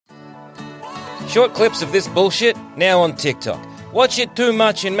Short clips of this bullshit, now on TikTok. Watch it too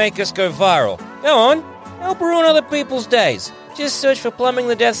much and make us go viral. Go on, help ruin other people's days. Just search for Plumbing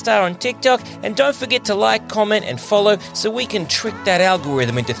the Death Star on TikTok, and don't forget to like, comment, and follow so we can trick that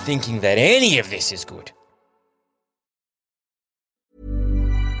algorithm into thinking that any of this is good.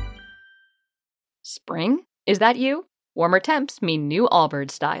 Spring? Is that you? Warmer temps mean new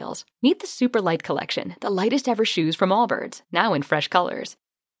Allbirds styles. Meet the Super Light Collection, the lightest ever shoes from Allbirds, now in fresh colors.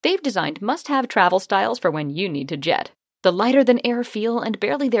 They've designed must-have travel styles for when you need to jet. The lighter-than-air feel and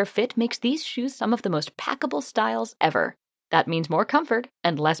barely-there fit makes these shoes some of the most packable styles ever. That means more comfort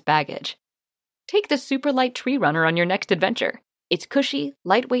and less baggage. Take the Super Light Tree Runner on your next adventure. Its cushy,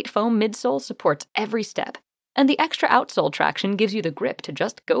 lightweight foam midsole supports every step, and the extra outsole traction gives you the grip to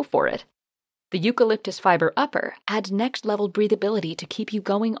just go for it. The eucalyptus fiber upper adds next-level breathability to keep you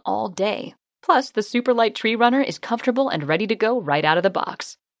going all day. Plus, the Super Light Tree Runner is comfortable and ready to go right out of the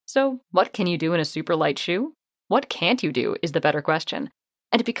box. So, what can you do in a super light shoe? What can't you do is the better question.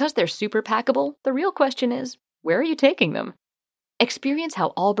 And because they're super packable, the real question is, where are you taking them? Experience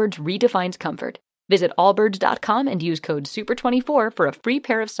how Allbirds redefines comfort. Visit allbirds.com and use code SUPER24 for a free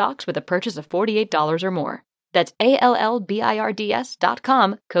pair of socks with a purchase of $48 or more. That's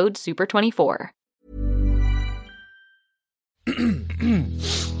ALLBIRDS.com, code SUPER24.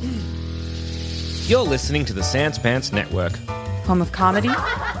 You're listening to the Sans Pants Network. Home of comedy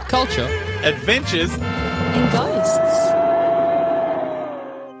Culture. Adventures. and ghosts.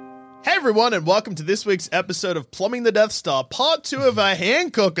 Hey everyone, and welcome to this week's episode of Plumbing the Death Star, part 2 of our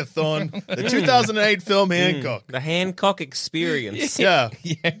Hancock-a-thon, the 2008 film Hancock. The Hancock Experience. Yeah.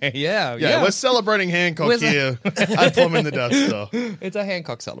 Yeah. We're celebrating Hancock here at Plumbing the Death Star. It's a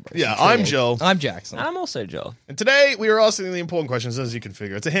Hancock celebration. Yeah, I'm Joel. I'm Jackson. I'm also Joel. And today we are asking the important questions, as you can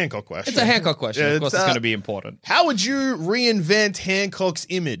figure. It's a Hancock question. It's a Hancock question. Yeah, Of course, it's, it's going to be important. How would you reinvent Hancock's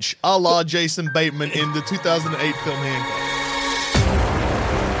image, a la Jason Bateman in the 2008 film Hancock?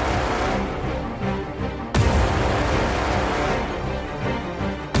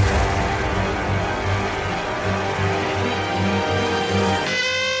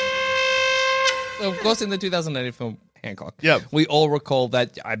 Of course, in the 2008 film Hancock, Yep. we all recall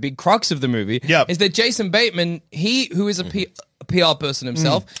that a big crux of the movie Yep. is that Jason Bateman, who is a PR person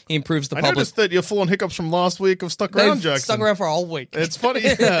himself, he improves the I public. noticed that you're full on hiccups from last week of Stuck Around, They've Jackson. stuck around for a whole week. It's funny.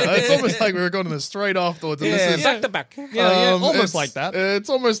 Yeah, it's almost like we were going to this straight afterwards. And this is, Back to back. almost it's- like that. It's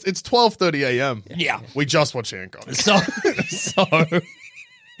 12:30 a.m. Yeah. We just watched Hancock. So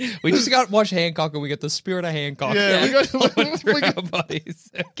we just got to watch Hancock and we get the spirit of Hancock. Yeah, we got our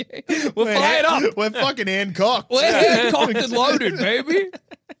buddies. Okay, we're fired up. We're fucking Hancock. We're Hancocked and loaded, baby.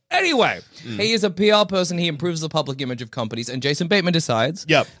 Anyway, he is a PR person. He improves the public image of companies, and Jason Bateman decides,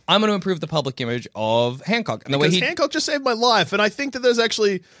 Yep. I'm going to improve the public image of Hancock. And the way Because Hancock just saved my life, and I think that there's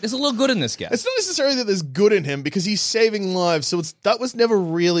actually there's a little good in this guy. it's not necessarily that there's good in him because he's saving lives. So that was never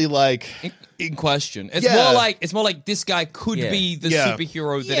really like in question. It's Yeah. more like this guy could Yeah. be the Yeah.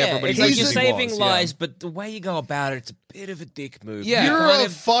 superhero that Yeah, everybody it's like thinks you're he saving was. lives, but the way you go about it, it's a bit of a dick move. Yeah. you're kind a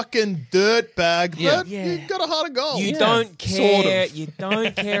of- fucking dirtbag, Yeah. but you got a heart of gold. You Yeah. don't care. Sort of. You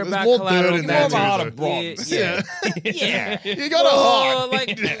don't care There's about more collateral dirt in there, damage. too, More of a heart though. of bronze. Yeah. Yeah. You got a Well, heart.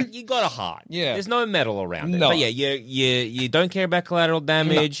 like you got a heart. Yeah. There's no metal around it. No. But yeah, you don't care about collateral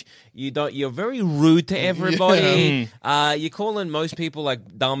damage. You don't. You're very rude to everybody. You're calling most people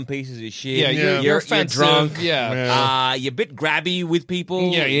like dumb pieces of shit. Yeah, you're offensive. drunk. Yeah. You're a bit grabby with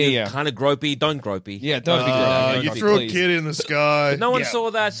people. Yeah. You're kind of gropey. Don't gropey. Yeah, don't be good. You threw a kid in the sky. No one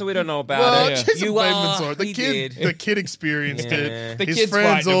saw that, so we don't know about well, it. Jason You Bateman saw it. The he kid, did. the kid experienced Yeah. it. The His kid's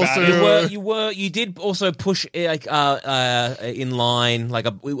friends writing about also. it. You did also push like in line, like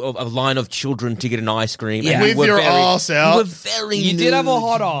a line of children to get an ice cream. Yeah. And you With were your very- ass out. You were very You did have a nude.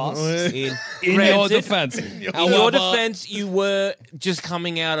 hot ass. In your Granted, defense. In your defense, you were just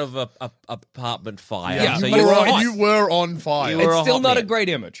coming out of a apartment fire. Yeah, so but you were it's- hot. You were on fire. You were It's a still hot not a man. great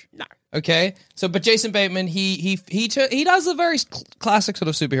image. No. Okay, but Jason Bateman, he does a very classic sort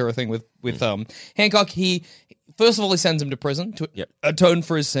of superhero thing with Hancock. He first of all he sends him to prison to atone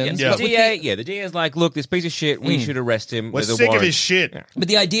for his sins. Yeah. But, The with DA, the DA is like, look, this piece of shit, we should arrest him. We're with a sick of warrant. his shit. but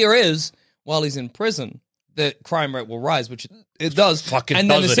the idea is, while he's in prison, the crime rate will rise, which it does. Fucking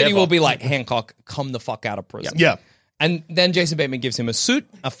and then does the it city ever. will be like, Hancock, come the fuck out of prison. Yeah. And then Jason Bateman gives him a suit,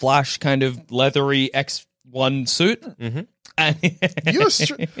 a Flash kind of leathery X1 suit. Mm-hmm. And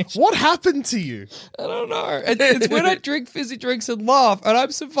What happened to you? I don't know. It's when I drink fizzy drinks and laugh, and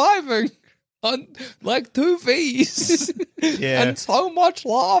I'm surviving on like 2 V's. Yeah. And so much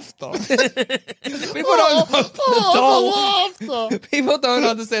laughter. People don't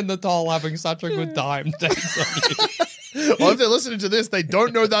understand the toll having such a good time takes on you. Well, if they're listening to this, they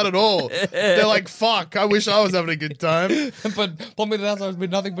don't know that at all. They're like, fuck, I wish I was having a good time. But Plumbing the Death Star has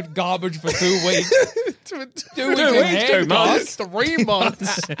been nothing but garbage for 2 weeks. 2 weeks, 2 weeks, 2 months. 3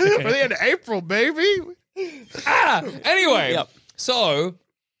 months. We're the end of April, baby. Anyway, Yep. so,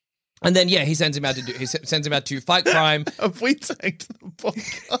 and then he sends him out to fight crime. Have we tanked the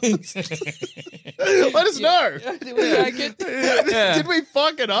podcast? Let us know. Did we like it? Did we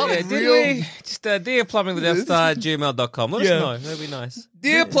fuck it up? Yeah, did we? Just dear plumbing the Death Star at gmail.com. Let us know. That'd be nice.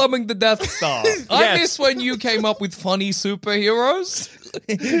 Dear Plumbing the Death Star, I miss when you came up with funny superheroes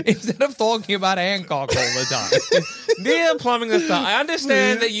instead of talking about Hancock all the time. Dear Plumbing the Star, I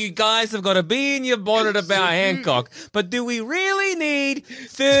understand that you guys have got to be in your bonnet about Hancock, but do we really need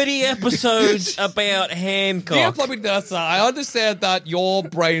 30 episodes about Dear Hancock? Plumbing the Death Star, I understand that your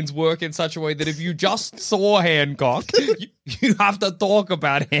brains work in such a way that if you just saw Hancock, you have to talk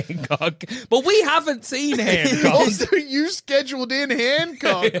about Hancock, but we haven't seen Hancock. Also, you scheduled in Hancock.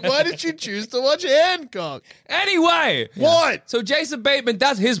 Why did you choose to watch Hancock? Anyway, What? so Jason Bateman,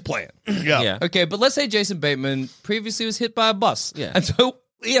 that's his plan. Yeah. Okay, but let's say Jason Bateman previously was hit by a bus. Yeah. And so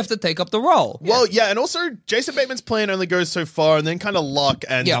we have to take up the role. Well, yeah, and also Jason Bateman's plan only goes so far, and then kind of luck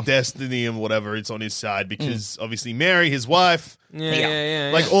and destiny and whatever, it's on his side because obviously Mary, his wife,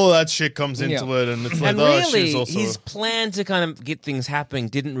 Yeah. like all that shit comes into Yeah. it, and it's like, And oh, really, she's also his plan to kind of get things happening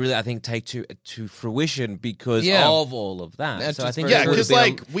didn't really, I think, take to fruition because Yeah. of all of that. That's so I just think very yeah, it would've because been a-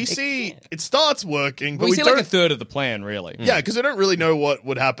 like we see it starts working, but we we see don't. like a third of the plan, really. yeah, because we don't really know what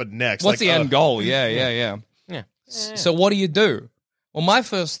would happen next. What's like, the end goal? Yeah. Yeah. So what do? Well, my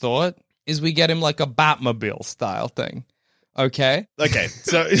first thought is we get him like a Batmobile style thing. Okay? Okay,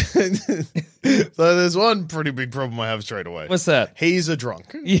 so so there's one pretty big problem I have straight away. What's that? He's a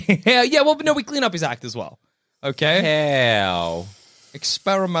drunk. Yeah, well, no, we clean up his act as well. Okay? How?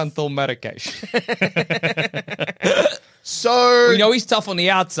 Experimental medication. So We know he's tough on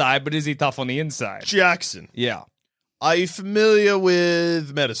the outside, but is he tough on the inside? Jackson, Yeah. are you familiar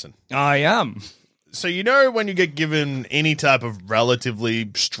with medicine? I am. So you know when you get given any type of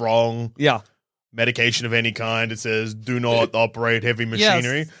relatively strong Yeah. medication of any kind, it says do not operate heavy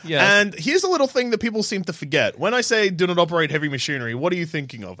machinery. yes. And here's a little thing that people seem to forget. When I say do not operate heavy machinery, what are you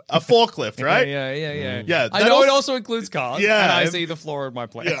thinking of? A forklift, right? Yeah. Yeah, I that know it also- also includes cars. Yeah, And I and- see the floor in my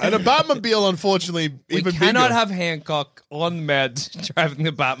plan. Yeah, and a Batmobile, unfortunately, we even cannot bigger. have Hancock on meds driving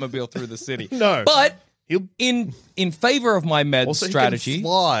the Batmobile through the city. No. But He'll in favor of my med also strategy. He can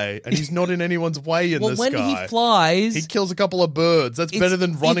fly, and he's not in anyone's way in Well, this when guy. he flies, He kills a couple of birds. That's better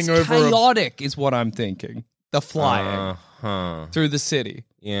than running it's over a chaotic, is what I'm thinking. The flying Uh-huh. through the city.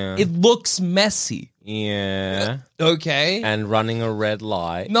 Yeah. It looks messy. Yeah. Okay. And running a red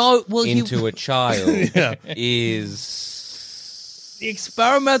light No, well, into a child Yeah. is... the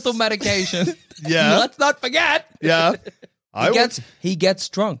experimental medication. Yeah. Let's not forget. Yeah. He gets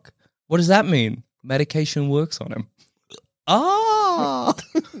drunk. What does that mean? Medication works on him. Ah.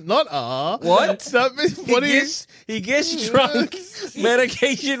 Not What? That means, what He gets drunk.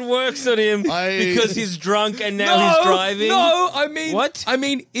 Medication works on him because he's drunk and now he's driving. No, I mean, What? I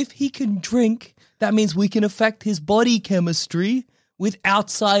mean, if he can drink, that means we can affect his body chemistry with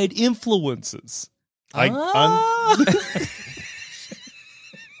outside influences.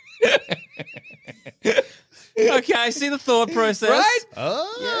 Okay, I see the thought process. Right?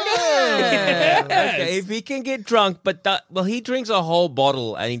 Yeah. Okay, if he can get drunk, but he drinks a whole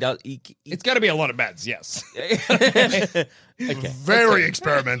bottle and he does. It's got to be a lot of meds, yes. Very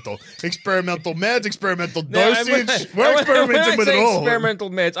experimental. Experimental meds, experimental No, dosage. when We're experimenting I with say it all. experimental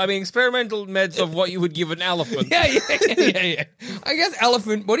meds, I mean experimental meds of what you would give an elephant. Yeah. I guess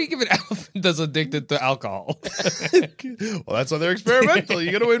what do you give an elephant that's addicted to alcohol? Well, that's why they're experimental.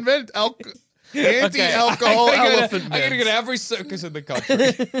 You got to invent anti-alcohol elephant I gotta go meds. to every circus in the country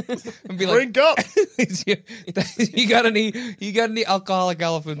and be like, Drink up. you got any alcoholic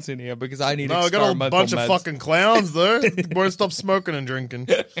elephants in here? Because I need No, I got a experimental bunch meds. of fucking clowns though. Won't stop smoking and drinking.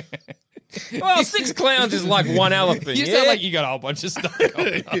 Well, 6 clowns is like one elephant. You yeah? sound like you got a whole bunch of stuff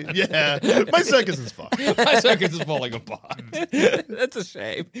going on. Yeah, my circus is fun. My circus is falling apart. That's a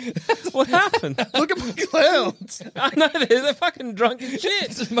shame. What happened? Look at my clowns. I know they're fucking drunk as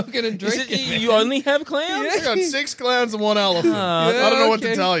shit. Smoking and Is it, drinking. you only have clowns? I got 6 clowns and 1 elephant. I don't know what to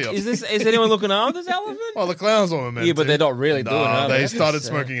okay. tell you. Is anyone looking after this elephant? Well, the clowns were meant Yeah, but to. they're not really doing it. No, are they started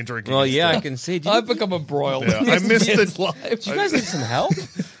smoking and drinking. Well, yeah, I can see. Do you, I've become embroiled. Yeah, in I this missed man's it. life. do you guys need some help?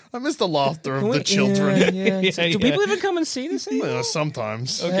 I missed the laughter of Can the we- children. Yeah. Yeah, Do people even come and see this anymore?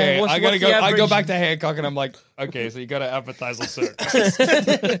 Sometimes. Okay, what's- I gotta what's go. the I go average- back to Hancock, and I'm like, okay, so you gotta advertise a circus.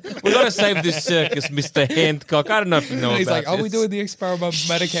 We got to save this circus, Mr. Hancock. I don't know if you know He's about like, are we this. doing the experimental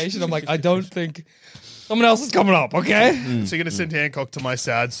medication? I'm like, I don't think Someone else is coming up, okay? So you're going to send Hancock to my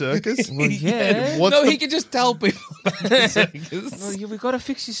sad circus? Yeah. What's No, the- he can just tell people about the circus. We got to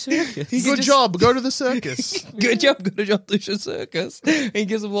fix your circus. Good job. Go to the circus. Good job, Lucia Circus. He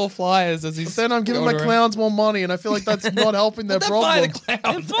gives them little flyers as he's. Then I'm giving my going around. clowns more money, and I feel like that's not helping their Then buy problem. the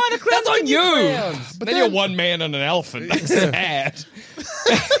clowns. Buy the clowns, That's on get you. the clowns. But then you're one man and an elephant. That's sad.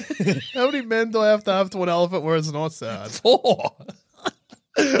 How many men do I have to an elephant where it's not sad? 4.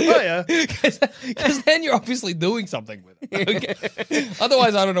 Oh, yeah. Because then you're obviously doing something with it. Okay.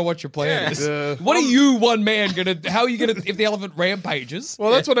 Otherwise, I don't know what your plan is. Yeah. What are you, one man, gonna? How are you gonna? If the elephant rampages?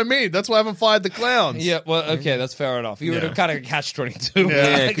 Well, that's what I mean. That's why I haven't fired the clowns. Yeah. Well, okay, that's fair enough. You would have kind of catch-22. Yeah.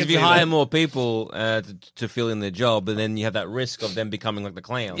 Yeah, I because can if you see hire that. more people to fill in their job, and then you have that risk of them becoming like the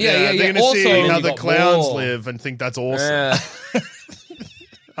clown. Yeah. They're going to Also, see then how you the got clowns more. live and think that's awesome. Yeah.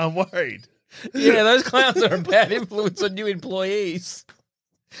 I'm worried. Yeah, those clowns are a bad influence on new employees.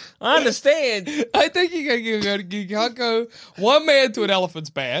 I understand. I think you can't go one man to an elephant's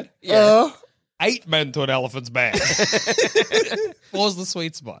bad. Yeah. 8 men to an elephant's bad. 4's the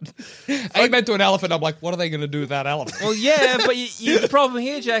sweet spot. 8 men to an elephant. I'm like, what are they going to do with that elephant? Well, yeah, but the problem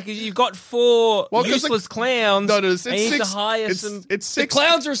here, Jack, is you've got 4 Well, 'cause useless clowns. No, it's and you need six. to hire it's, some. it's The 6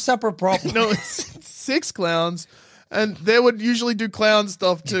 clowns are a separate problem. No, it's 6 clowns, and they would usually do clown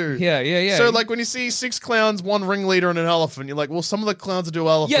stuff too. Yeah. So, like, when you see 6 clowns, 1 ringleader, and an elephant, you're like, well, some of the clowns will do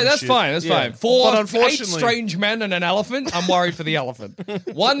elephant Yeah, that's shit. fine. That's Yeah. fine. 4, But 8 unfortunately- strange men and an elephant. I'm worried for the elephant.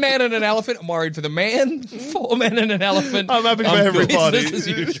 1 man and an elephant. I'm worried for the man. 4 men and an elephant. I'm happy for good. everybody. Business as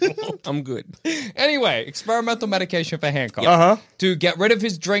usual. I'm good. Anyway, experimental medication for Hancock Uh-huh. to get rid of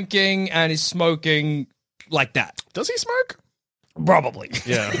his drinking and his smoking, like that. Does he smoke? Probably.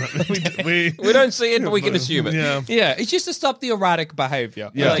 Yeah. we We don't see it, but we can assume it. Yeah. Yeah, it's just to stop the erratic behavior.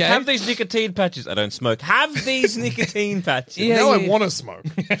 Yeah. Like, Okay? have these nicotine patches. I don't smoke. Have these nicotine patches. Yeah. Now I want to smoke.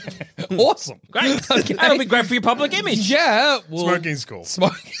 Awesome. Great. Okay. That'll be great for your public image. Yeah. Well, Smoking's cool.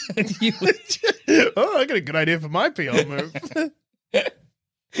 Smoking. Oh, I got a good idea for my PR move.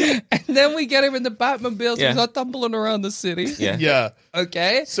 And then we get him in the Batmobile, so Yeah. he's not tumbling around the city. Yeah. Yeah.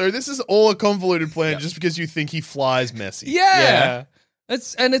 Okay. So this is all a convoluted plan just because you think he flies messy. Yeah.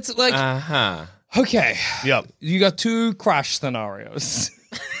 It's like, Uh-huh. okay, Yep. you got 2 crash scenarios.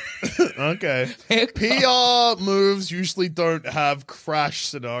 Okay. PR moves usually don't have crash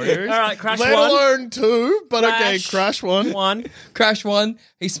scenarios. All right, crash Let 1. alone 2, but okay, Crash. crash 1. 1. Crash 1,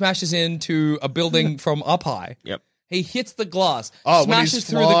 he smashes into a building from up high. Yep. He hits the glass, Oh, when smashes he's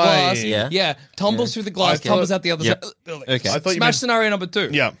through the glass, flying. Yeah. tumbles through the glass, Okay. tumbles out the other Yep. side of the building. Okay. I thought you Smash meant... scenario number 2.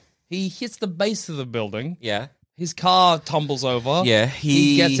 Yeah. He hits the base of the building. Yeah. His car tumbles over. Yeah,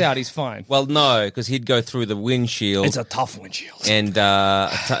 He gets out. He's fine. Well, no, because he'd go through the windshield. It's a tough windshield. and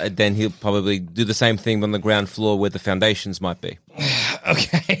then he'll probably do the same thing on the ground floor where the foundations might be.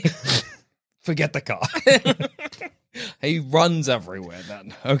 Okay. Forget the car. He runs everywhere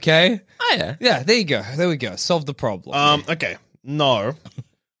then. Okay? Oh, yeah. Yeah, there you go. There we go. Solve the problem. Okay. No.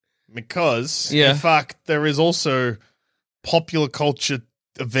 Because, Yeah. in fact, there is also popular culture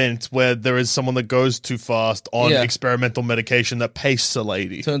event where there is someone that goes too fast on Yeah. experimental medication that pastes a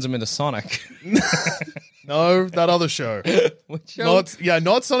lady. Turns him into Sonic. No, that other show. Which show?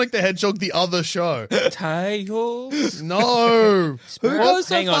 Not Sonic the Hedgehog, the other show. Tails. No. Who goes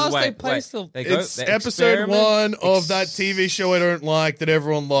so Hang on, fast they wait, place wait. them? They go, It's they episode experiment. 1 of that TV show I don't like that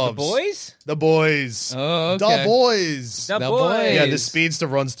everyone loves. The boys? The Boys. Oh, okay. The Boys. The The boys. boys. Yeah, the speedster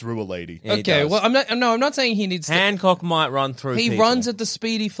runs through a lady. Yeah, he Okay, does. well, I'm not saying he needs to. Hancock might run through He people. runs at the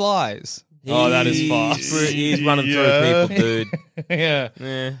speed he flies. Oh, that is fast. He's running Yeah. through people, dude. Yeah.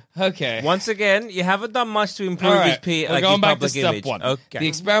 Yeah. Okay. Once again, you haven't done much to improve All right. his peer, We're like going his back to public step image. 1. Okay. The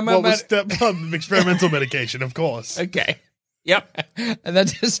experiment. What was step experimental medication, of course. Okay. Yep. And that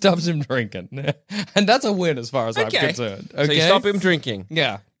just stops him drinking. And that's a win as far as I'm Okay. concerned. Okay. So you stop him drinking.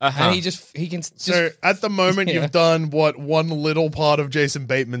 Yeah. Uh-huh. And he can just. So at the moment, Yeah. you've done what one little part of Jason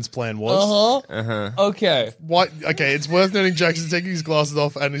Bateman's plan was. Okay. What? Okay, it's worth noting Jackson's taking his glasses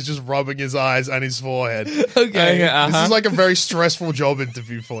off and he's just rubbing his eyes and his forehead. Okay. This is like a very stressful job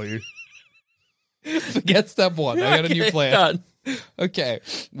interview for you. Forget step 1. I got a new Okay, plan. done. Okay.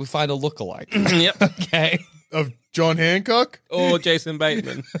 We find a lookalike. Yep. Okay. Of John Hancock? Or Jason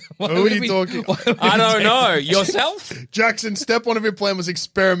Bateman. Who are you talking? I don't know. Yourself? Jackson, step 1 of your plan was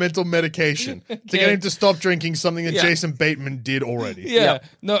experimental medication to get him to stop drinking something that Yeah. Jason Bateman did already. Yeah. Yep.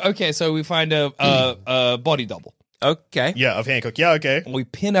 No, okay, so we find a body double. Okay. Yeah, of Hancock. Yeah, okay. We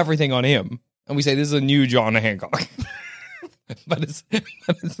pin everything on him, and we say this is a new John Hancock. but it's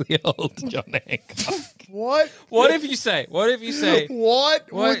the old John Hancock. What? What if you say? What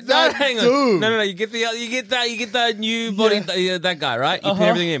would that hang on. do? No. You get that new body, that guy, right? You put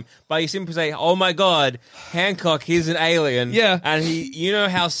everything in, but you simply say, "Oh my God, Hancock, he's an alien." Yeah. and you know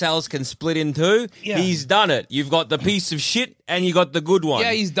how cells can split in two. Yeah. He's done it. You've got the piece of shit, and you got the good one.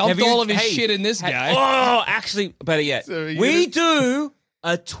 Yeah, he's dumped all of his shit in this guy. Oh, actually, better yet, we do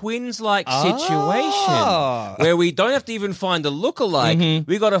a twins-like situation where we don't have to even find a look-alike.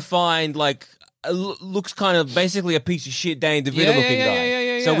 We got to find looks kind of basically a piece of shit Danny DeVito looking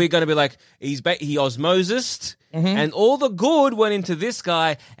guy. So we're going to be like, he osmosised, and all the good went into this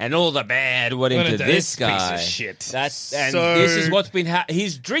guy, and all the bad went into this guy. Piece of shit. This is what's been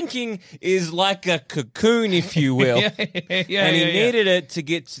his drinking is like a cocoon, if you will. And he needed it to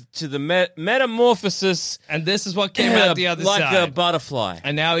get to the metamorphosis. And this is what came out the other side. Like a butterfly.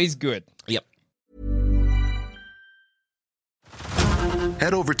 And now he's good. Yep.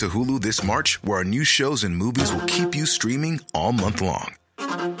 Head over to Hulu this March, where our new shows and movies will keep you streaming all month long.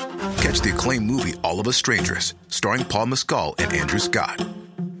 Catch the acclaimed movie All of Us Strangers, starring Paul Mescal and Andrew Scott.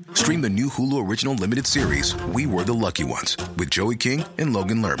 Stream the new Hulu original limited series We Were the Lucky Ones with Joey King and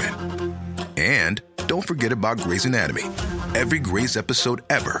Logan Lerman. And don't forget about Grey's Anatomy. Every Grey's episode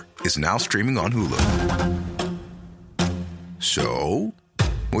ever is now streaming on Hulu. So,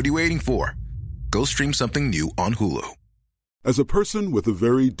 what are you waiting for? Go stream something new on Hulu. As a person with a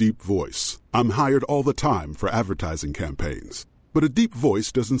very deep voice, I'm hired all the time for advertising campaigns. But a deep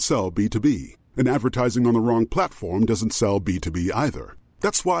voice doesn't sell B2B, and advertising on the wrong platform doesn't sell B2B either.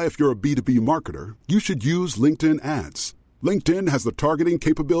 That's why if you're a B2B marketer, you should use LinkedIn ads. LinkedIn has the targeting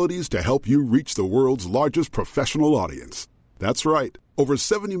capabilities to help you reach the world's largest professional audience. That's right, over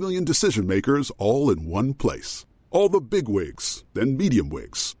 70 million decision makers all in one place. All the big wigs, then medium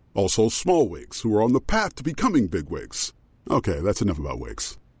wigs, also small wigs who are on the path to becoming big wigs. Okay, that's enough about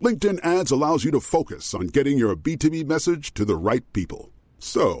wigs. LinkedIn ads allows you to focus on getting your B2B message to the right people.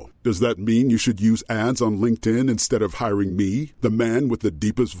 So, does that mean you should use ads on LinkedIn instead of hiring me, the man with the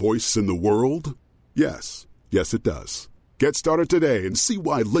deepest voice in the world? Yes. Yes, it does. Get started today and see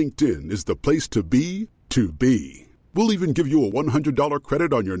why LinkedIn is the place to be to be. We'll even give you a $100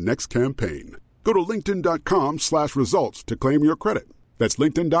 credit on your next campaign. Go to linkedin.com/results to claim your credit. That's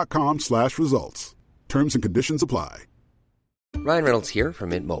linkedin.com/results. Terms and conditions apply. Ryan Reynolds here from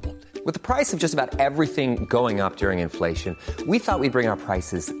Mint Mobile. With the price of just about everything going up during inflation, we thought we'd bring our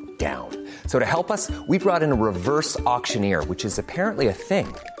prices down. So to help us, we brought in a reverse auctioneer, which is apparently a thing.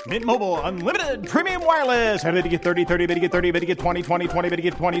 Mint Mobile Unlimited Premium Wireless. How to get 30, 30, bit to get 30, bit to get 20, 20, 20, bit to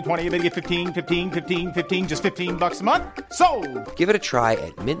get 20, 20, bit to get 15, 15, 15, 15, just $15 a month? Sold! Give it a try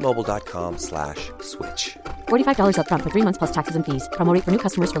at mintmobile.com/switch. $45 up front for 3 months plus taxes and fees. Promo rate for new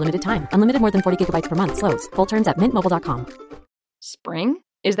customers for limited time. Unlimited more than 40 gigabytes per month. Slows full terms at mintmobile.com. Spring?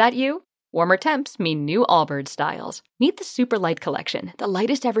 Is that you? Warmer temps mean new Allbirds styles. Meet the Super Light Collection, the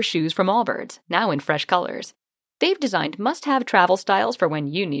lightest ever shoes from Allbirds, now in fresh colors. They've designed must-have travel styles for when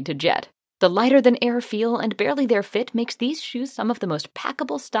you need to jet. The lighter-than-air feel and barely-there fit makes these shoes some of the most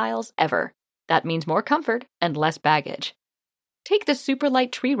packable styles ever. That means more comfort and less baggage. Take the Super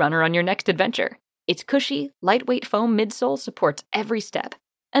Light Tree Runner on your next adventure. Its cushy, lightweight foam midsole supports every step,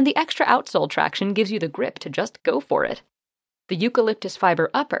 and the extra outsole traction gives you the grip to just go for it. The eucalyptus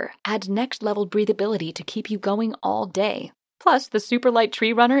fiber upper adds next-level breathability to keep you going all day. Plus, the Super Light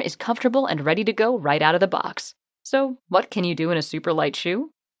Tree Runner is comfortable and ready to go right out of the box. So, what can you do in a super light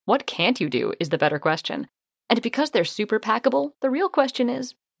shoe? What can't you do is the better question. And because they're super packable, the real question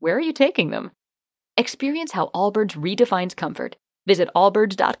is, where are you taking them? Experience how Allbirds redefines comfort. Visit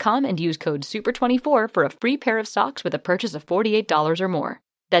allbirds.com and use code SUPER24 for a free pair of socks with a purchase of $48 or more.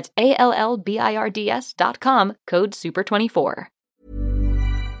 That's ALLBIRDS.com, code SUPER24.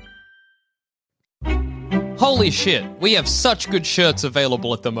 Holy shit, we have such good shirts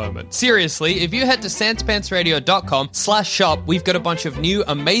available at the moment. Seriously, if you head to sanspantsradio.com/shop, we've got a bunch of new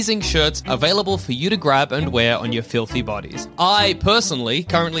amazing shirts available for you to grab and wear on your filthy bodies. I personally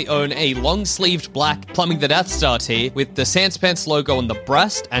currently own a long-sleeved black Plumbing the Death Star tee with the Sanspants logo on the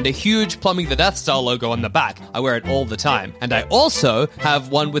breast and a huge Plumbing the Death Star logo on the back. I wear it all the time. And I also have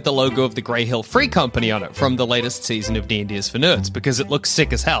one with the logo of the Grey Hill Free Company on it from the latest season of D&D is for Nerds because it looks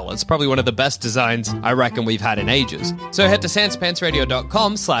sick as hell. It's probably one of the best designs I reckon we've had in ages. So head to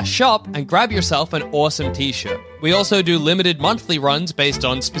sanspantsradio.com/shop and grab yourself an awesome t-shirt. We also do limited monthly runs based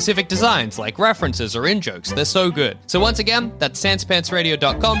on specific designs like references or in-jokes. They're so good. So once again, that's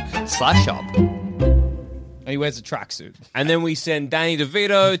sanspantsradio.com/shop. And he wears a tracksuit. And then we send Danny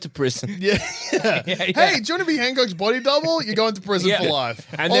DeVito to prison. Yeah. Hey, do you want to be Hancock's body double? You're going to prison Yeah. for life.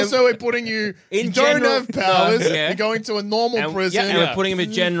 And then- also, we're putting you In you don't general- have powers. Yeah. You're going to a normal prison. And we're putting him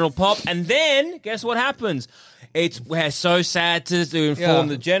in general pop. And then, guess what happens? We're so sad to inform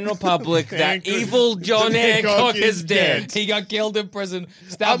the general public that Hancock- evil John Hancock is dead. He got killed in prison,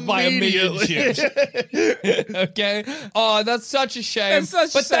 stabbed by a million Immediately. ships. Okay. Oh, that's such a shame. That's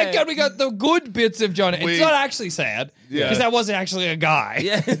such but thank sad. God we got the good bits of John. It's not actually sad because that wasn't actually a guy.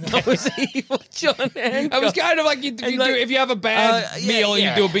 Yeah, that was evil John Hancock. It was kind of like if you have a bad meal and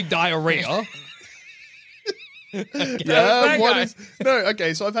you do a big diarrhea.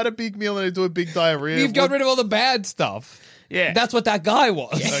 Okay, so I've had a big meal and I do a big diarrhea. You've got rid of all the bad stuff. Yeah. That's what that guy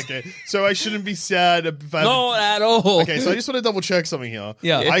was. Okay, so I shouldn't be sad if I Not at all. Okay, so I just want to double check something here.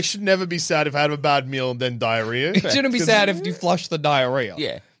 Yeah. I should never be sad if I have a bad meal and then diarrhea. It shouldn't be sad if you flush the diarrhea.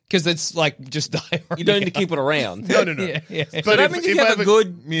 Yeah. Because it's like just diarrhea. You don't need to keep it around. No. Yeah. But So that means if you have a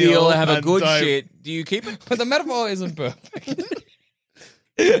good meal, have a good shit, do you keep it? But the metaphor isn't perfect.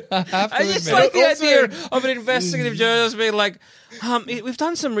 I have to I just admit. like the Also- idea of an investigative journalist being like, we've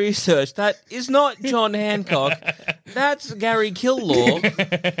done some research. That is not John Hancock. That's Gary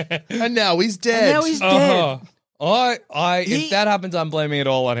Killaw. And now he's dead. And now he's dead. If that happens, I'm blaming it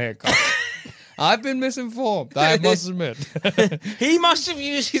all on Hancock. I've been misinformed, I must admit. He must have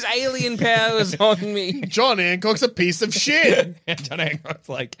used his alien powers on me. John Hancock's a piece of shit. John Hancock's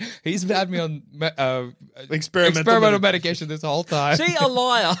like, he's had me on Experimental medication this whole time. See, a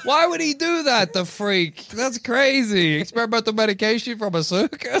liar. Why would he do that, the freak? That's crazy. Experimental medication from a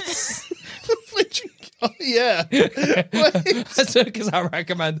circus? Oh, yeah. A circus I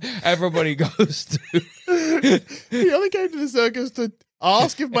recommend everybody goes to. He only came to the circus to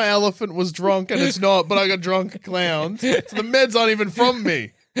ask if my elephant was drunk, and it's not, but I got drunk clowns. So the meds aren't even from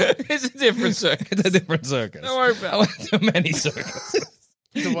me. It's a different circus. It's a different circus. Don't worry about I went to many circuses.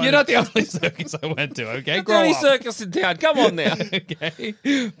 You're not the only circus I went to, okay? Not Grow the only up. circus in town. Come on now. Okay?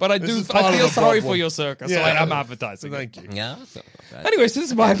 But I is part I of feel the sorry problem. for your circus, so Yeah. I'm advertising. Thank you. Yeah. Anyways, this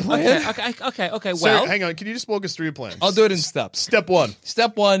is my plan. Okay. So, Well, hang on. Can you just walk us through your plans? I'll do it in steps. Step 1.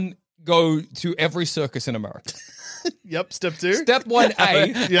 Step 1, go to every circus in America. Yep. Step 2. Step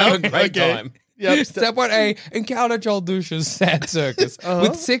 1A. Yep. have a great okay. time. Yep. Step 1A, encounter Joel Douche's sad circus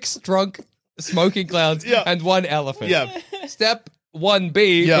with 6 drunk smoking clowns Yeah. and 1 elephant. Yeah. Step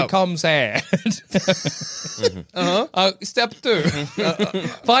 1B, Yeah. become sad. Step 2,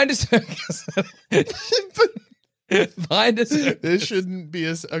 find a circus. Find a circus. This shouldn't be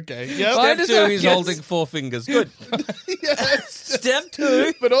a... Okay. Yep. Find a step 2, he's circus. holding 4 fingers. Good. Yes. Step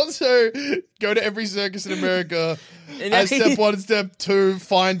 2. But also, go to every circus in America. And As then- step 1 and step 2,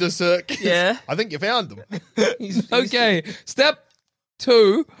 find a circus. Yeah. I think you found them. Okay, step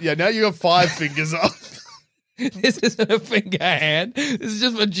 2, Yeah, now you got 5 fingers up. this isn't a finger hand. This is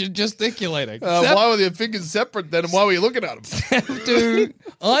just for gesticulating. Why were your fingers separate then, and why were you looking at them? Step 2,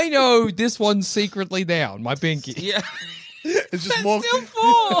 I know this one's secretly down, my pinky. Yeah. It's just more... Still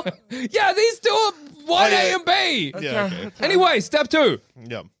 4. Yeah, these two are 1A yeah. and B. Yeah, okay. Anyway, step 2.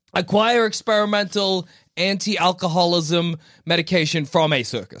 Yeah. Acquire experimental anti-alcoholism medication from a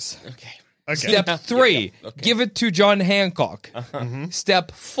circus. Okay. Okay. Step 3, give it to John Hancock.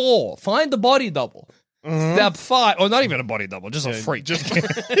 Step 4, find the body double. Step 5, or not even a body double, just a freak. Just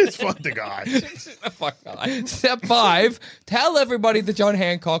it's fun the guy. Fuck that. Step 5, tell everybody that John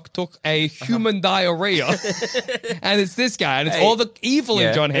Hancock took a human diarrhea. And it's this guy, and it's all the evil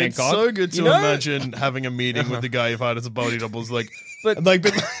in John It's Hancock. so good to You know- imagine having a meeting with the guy you've hired as a body double. It's like, But- but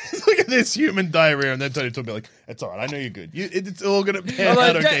look at this human diarrhea, and then Tony to be like, "It's all right. I know you're good. It's all gonna pan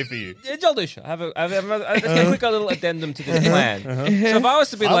out okay for you." Joel Douche, I have a quick little addendum to this plan. So if I was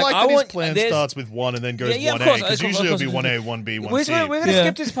to be I like that his want plan there's- starts with 1 and then goes Yeah, 1A, of course, because of usually course, it'll be of course. 1A, 1B, 1C. We're going to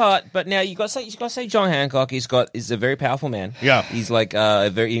skip this part, but now you got to say John Hancock. He's a very powerful man. Yeah. he's like a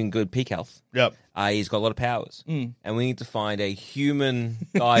very in good peak health. Yep. He's got a lot of powers, and we need to find a human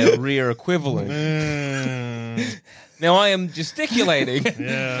diarrhea equivalent. Now I am gesticulating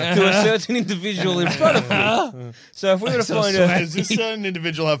to a certain individual in front of me. So if we were to find Does this certain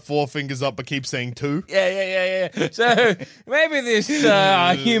individual have 4 fingers up but keep saying 2? yeah. So maybe this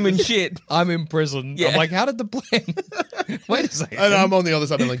human shit. I'm in prison. Yeah. I'm like, how did the plan? Wait a second. And I'm on the other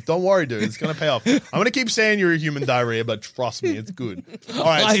side. I'm like, don't worry, dude. It's going to pay off. I'm going to keep saying you're a human diarrhea, but trust me, it's good. All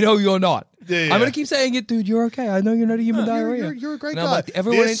right. I know you're not. Yeah. I'm going to keep saying it, dude. You're okay. I know you're not a human diarrhea. You're a great And I'm guy. like,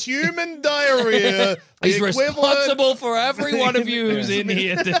 everyone this human diarrhea is the equivalent- responsible for every one of you who's in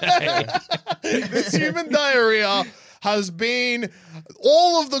here today. This human diarrhea has been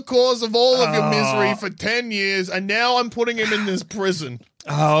all of the cause of all of your misery for 10 years, and now I'm putting him in this prison.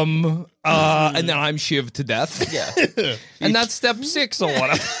 And then I'm shivved to death. Yeah. And that's step 6 or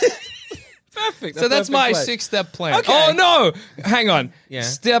whatever. Perfect. So that's my plan. 6-step plan. Okay. Oh, no. Hang on. Yeah.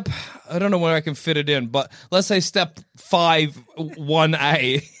 Step, I don't know where I can fit it in, but let's say step 5,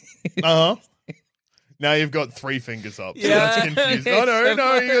 1A. Uh-huh. Now you've got 3 fingers up. So Yeah. that's confused. Oh,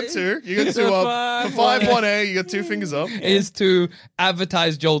 no, you got 2. You got 2 up. For 5, 1A, you got 2 fingers up. Is to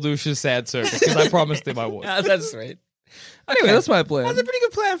advertise Joel Douche's Sad Circus, because I promised him I would. Yeah, that's sweet. Anyway, that's my plan. That's a pretty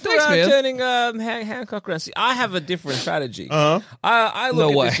good plan for Thanks, man. turning Hancock around. See, I have a different strategy. Uh-huh. I look No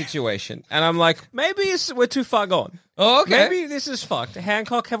at way. the situation and I'm like, maybe we're too far gone. Oh, okay. Maybe this is fucked.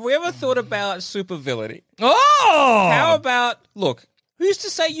 Hancock, have we ever thought about supervillainy? Oh! How about, look, who's to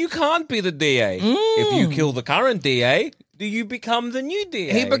say you can't be the DA? If you kill the current DA, do you become the new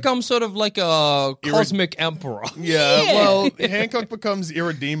DA? He becomes sort of like a cosmic emperor. Yeah, well, Hancock becomes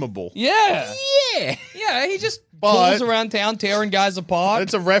irredeemable. Yeah. Yeah. Yeah, he just But- pulls around town tearing guys apart.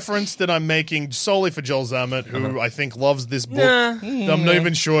 It's a reference that I'm making solely for Joel Zammett, who I think loves this book. Nah. I'm not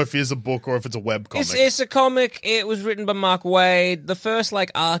even sure if it's a book or if it's a webcomic. It's a comic. It was written by Mark Waid. The first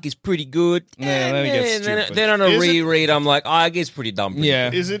arc is pretty good. Yeah, then it gets stupid. Then on a Is it- reread, I'm like, it gets pretty dumb. pretty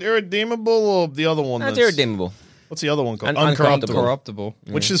Yeah. Is it irredeemable or the other one? That's that's irredeemable. What's the other one called? Uncorruptible. Corruptible.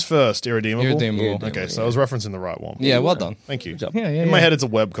 Which is first? Irredeemable? Irredeemable. Okay, so I was referencing the right one. Yeah, well done. Thank you. job. Yeah, In my head, it's a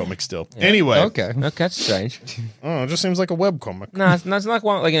webcomic still. Anyway. Okay. Okay, that's strange. Oh, it just seems like a webcomic. No, it's like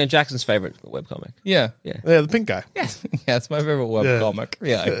one Jackson's favorite webcomic. Yeah. Yeah, the pink guy. Yeah, it's my favorite webcomic.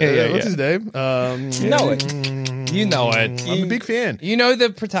 Yeah. What's his name? You know it. You know it. I'm a big fan. You know the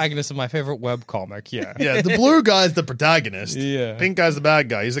protagonist of my favorite webcomic. Yeah. Yeah, the blue guy's the protagonist. Yeah. Pink guy's the bad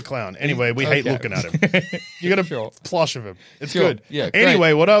guy. He's a clown. Anyway, we hate Okay. looking at him. You got a Sure. plush of him. It's Sure. good. Yeah, great.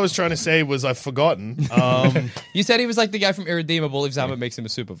 Anyway, what I was trying to say was I've forgotten. You said he was like the guy from Irredeemable if Zammett makes him a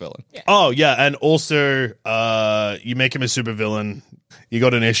supervillain. Yeah. Oh, yeah. And also, you make him a supervillain. You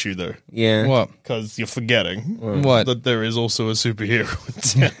got an issue, though. Yeah. What? Because you're forgetting What? that there is also a superhero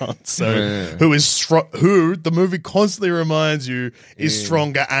in town. So, who the movie constantly reminds you is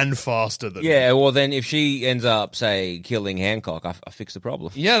stronger and faster than him. Yeah, well then if she ends up, say, killing Hancock, I fix the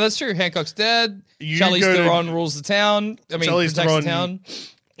problem. Yeah, that's true. Hancock's dead. You Charlize go to- Theron rules the town. I mean, Charlize protects the Theron- town.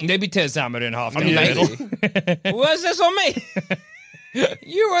 Maybe tears Zammett in half. I mean, down the middle. What's this on me?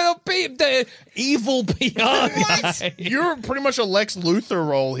 You were the evil PR guy. You're pretty much a Lex Luthor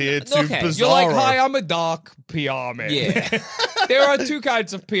role here to Okay. Bizarro. You're like, hi, I'm a dark PR man. Yeah. There are two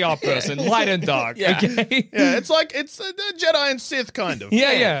kinds of PR person, light and dark. Yeah. Okay. Yeah, it's like it's a Jedi and Sith kind of.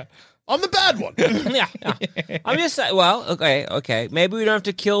 Yeah. I'm the bad one. yeah. I'm just saying, well, okay. Maybe we don't have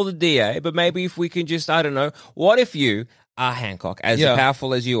to kill the DA, but maybe if we can just, I don't know, what if you are Hancock, as Yeah.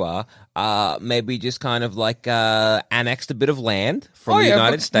 powerful as you are, maybe just kind of annexed a bit of land from the yeah,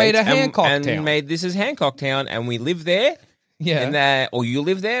 United but States made a Hancock and town. made this is Hancock Town, and we live there. Yeah. And or you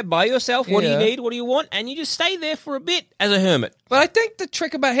live there by yourself. What do you Yeah. need? What do you want? And you just stay there for a bit as a hermit. But I think the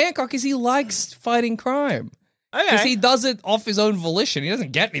trick about Hancock is he likes fighting crime. Because Okay. he does it off his own volition. He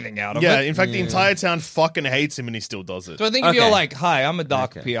doesn't get anything out of Yeah, it. in fact, the entire town fucking hates him and he still does it. So I think if Okay. you're like, hi, I'm a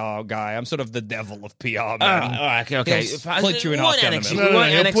dark PR guy. I'm sort of the devil of PR, man. All right, okay. He'll split you in half down the middle. No, won't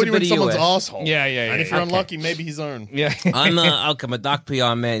he'll annex put a you bit in of someone's US. asshole. Yeah. And if you're Okay. unlucky, maybe his own. Yeah. I'm a dark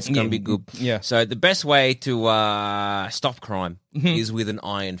PR man. It's going to be good. Yeah. So the best way to stop crime is with an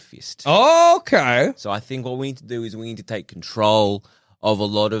iron fist. Okay. So I think what we need to do is we need to take control of a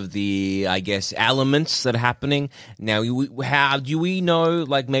lot of the, I guess, elements that are happening. Now, how do we know,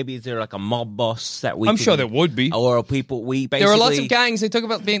 maybe is there a mob boss that we I'm can- sure there would be. Or are people, we basically... There are lots of gangs. They talk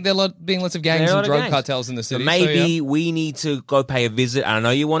about being lots of gangs There are a and lot of drug gangs. cartels in the So city. maybe we need to go pay a visit. I know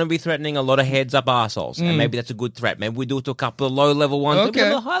you want to be threatening a lot of heads up arseholes, and maybe that's a good threat. Maybe we do it to a couple of low-level ones. Maybe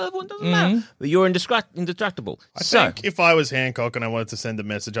Okay. a high-level one doesn't matter. But you're indestructible. I think if I was Hancock and I wanted to send a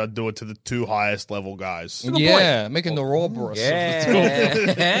message, I'd do it to the 2 highest level guys. Yeah, making the Ouroboros. Yeah.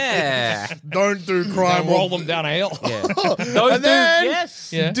 Don't do crime. Roll them down a hill. And then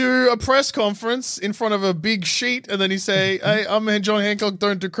yes. Yeah. do a press conference in front of a big sheet, and then you say, "Hey, I'm John Hancock.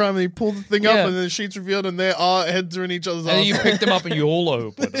 Don't do crime." And you pull the thing up, Yeah. and then the sheet's revealed, and their heads are in each other's And then you arse. pick them up and you all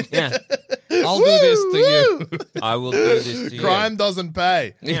open them. Yeah. I'll do this to you. I will do this to you. Crime doesn't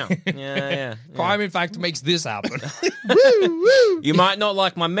pay. Yeah. Crime, in fact, makes this happen. You might not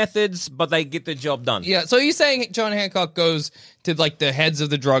like my methods, but they get the job done. Yeah, so you're saying John Hancock goes to the heads of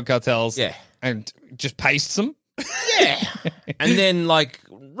the drug cartels, Yeah. and just pastes them? And then,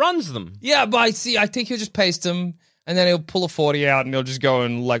 runs them. Yeah, but I think he'll just paste them, and then he'll pull a 40 out, and he'll just go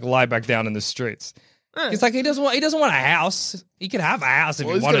and lie back down in the streets. It's he doesn't want a house. He could have a house if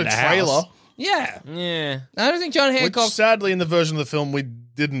Well, he he's got wanted a a trailer. house. Yeah, Yeah. I don't think John Which Hancock. sadly in the version of the film we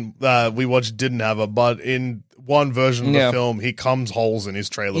watched didn't have it, but one version of Yeah. the film, he comes holes in his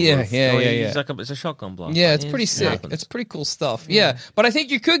trailer Yeah, roof. yeah, yeah, It's yeah. like it's a shotgun blast. Yeah, it's It pretty sick. happens. It's pretty cool stuff. Yeah. But I think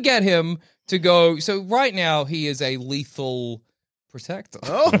you could get him to go. So right now he is a lethal protector.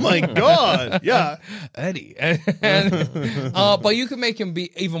 Oh my god! Yeah, Eddie. But you could make him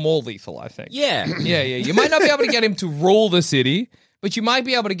be even more lethal, I think. Yeah. Yeah. You might not be able to get him to rule the city, but you might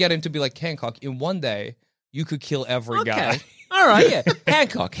be able to get him to be like Hancock. In one day, you could kill every guy. All right, yeah.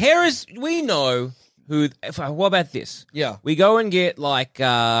 Hancock. Here is, we know who, what about this? Yeah. We go and get like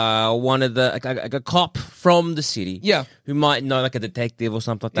one of the, like a cop from the city. Yeah. Who might know, like a detective or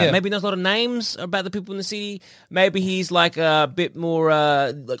something like that. Yeah. Maybe knows a lot of names about the people in the city. Maybe he's like a bit more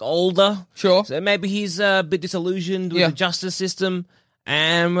like older. Sure. So maybe he's a bit disillusioned with Yeah. the justice system.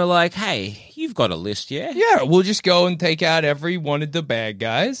 And we're like, hey, you've got a list, yeah? Yeah, we'll just go and take out every one of the bad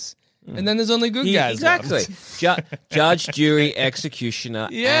guys, and then there's only good guys Exactly. left. Judge, jury, executioner.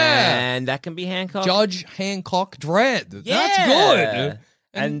 Yeah. And that can be Hancock. Judge Hancock Dredd. Yeah. That's good.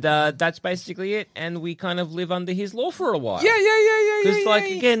 And that's basically it. And we kind of live under his law for a while. Yeah. Because, like,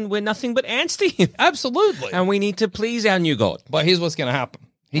 again, we're nothing but ants to him. Absolutely. And we need to please our new god. But here's what's going to happen.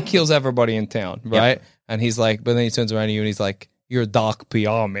 He kills everybody in town, right? And he's like, but then he turns around to you and he's like, you're a dark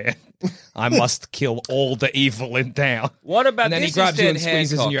PR man. I must kill all the evil in town. What about And then this he grabs you and instead,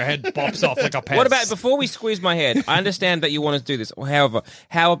 squeezes Hancock? and your head pops off like a pants. What about, before we squeeze my head, I understand that you want to do this. However,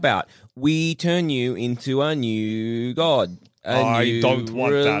 how about we turn you into a new god? I don't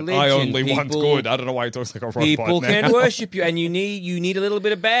want that. I only want good. I don't know why he talks like a robot People now. can worship you, and you need a little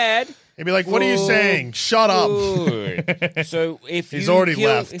bit of bad. he'd be like, "What are you saying? Shut up!" Good. So if He's you already kill,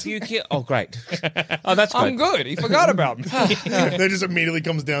 left. if you kill, oh great, oh that's good. I'm good. He forgot about me. Then just immediately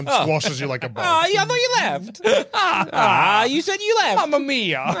comes down, squashes you like a bug. Oh, yeah, I thought you left. You said you left. Mamma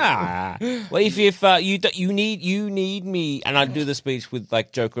mia. Well, if you need me, and I do the speech with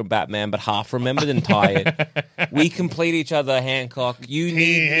like Joker and Batman, but half remembered and tired. We complete each other, Hancock. You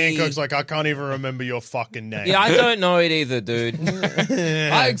need Hancock's me. like, I can't even remember your fucking name. Yeah, I don't know it either, dude.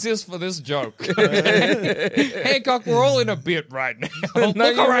 I exist for this joke. Hancock, we're all in a bit right now. Look No,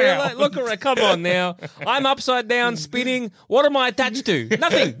 you around. realize- look around. Come on now. I'm upside down spinning. What am I attached to?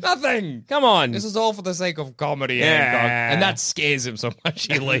 Nothing. Nothing. Come on. This is all for the sake of comedy, Yeah. Hancock. And that scares him so much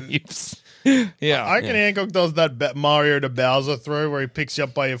he leaves. Yeah. I reckon Hancock does that Mario to Bowser throw where he picks you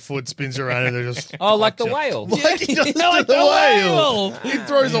up by your foot, spins you around, and they just Oh, like the fucks you. whale. Like he does like the the whale. whale. He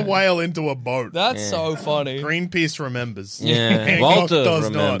throws a whale into a boat. That's so funny. Greenpeace remembers. Yeah, Hancock Walter does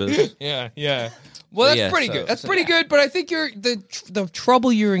remembers. Yeah. Well, that's Yeah, pretty so- good. That's so- pretty good. But I think the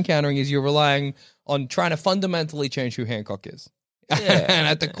trouble you're encountering is you're relying on trying to fundamentally change who Hancock is. And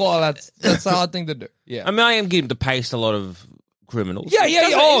at the core, that's a hard thing to do. Yeah. I mean, I am getting to pace a lot of criminals. Yeah.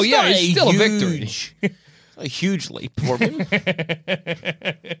 Oh, yeah. not It's still a victory. huge- a huge leap for him. From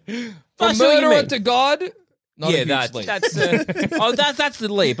I see what you murderer mean. to God. Not a Yeah, huge that's leap. that's the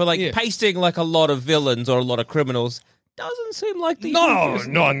leap. But like Yeah. pasting like a lot of villains or a lot of criminals doesn't seem like the No, hugest-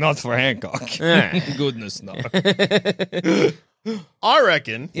 not for Hancock. Yeah. Goodness, no. I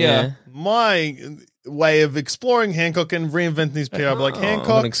reckon Yeah. my way of exploring Hancock and reinventing his PR, I'd be like, Oh, I'm gonna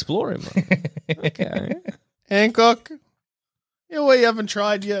Hancock, explore him. Okay. Hancock, you know what you haven't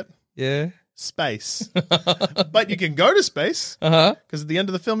tried yet? Yeah. Space. But you can go to space Uh-huh. because at the end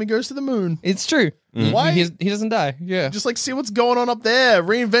of the film he goes to the moon. It's true. Why? He doesn't die. Yeah. Just like see what's going on up there,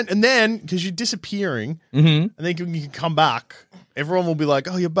 reinvent, and then because you're disappearing, and then you can come back. Everyone will be like,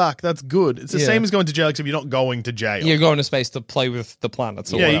 "Oh, you're back. That's good." It's the Yeah. same as going to jail, except you're not going to jail. You're going to space to play with the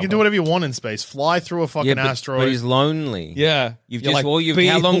planets or yeah, whatever. you can do whatever you want in space. Fly through a fucking But asteroid. he's lonely. Yeah. You've You're just like,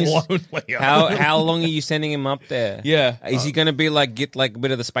 how long is lonely. how long are you sending him up there? Yeah. Is he going to be like get like a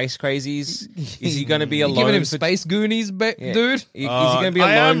bit of the space crazies? Is he going to be You alone? giving him for- Space Goonies, Yeah. dude? Is he going to be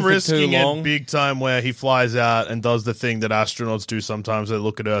I alone am for risking too it long? big time where he flies out and does the thing that astronauts do sometimes. They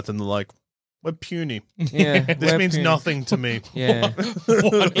look at Earth and they're like, we're puny. Yeah, This we're means puny. nothing to me. Yeah.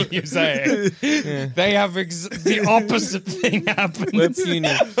 What are you saying? They have the opposite thing happen. We're puny.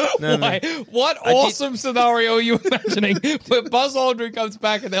 No, no. Why? What awesome scenario are you imagining? Where Buzz Aldrin comes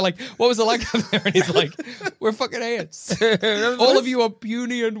back and they're like, "What was it like up there?" And he's like, "We're fucking ants. All of you are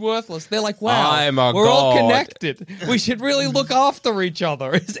puny and worthless." They're like, "Wow, I'm a we're all god." connected. We should really look after each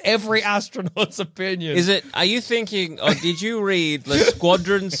other." Is every astronaut's opinion? Is it? Are you thinking? Or did you read the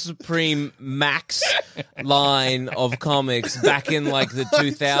Squadron Supreme Max line of comics back in like the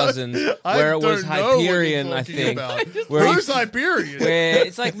 2000s, where it was don't know what you're Hyperion? I talking think. about. Where he- Who's Hyperion? where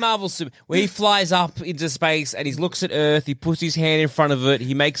it's like Marvel Super, where he flies up into space and he looks at Earth, he puts his hand in front of it,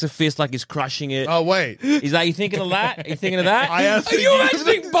 he makes a fist like he's crushing it. Oh, wait. Is that you thinking of that? Are you thinking of that? I am Are you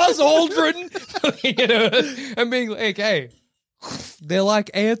imagining Buzz Aldrin looking at Earth and being like, "Hey, They're like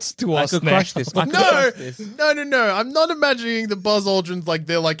ants to I us could now. crush this. I could crush this. No. I'm not imagining the Buzz Aldrins like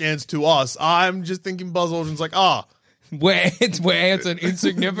they're like ants to us. I'm just thinking Buzz Aldrin's like, We're ants and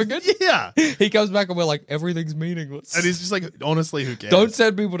insignificant. yeah. He comes back and we're like, everything's meaningless. And he's just like, honestly, who cares? Don't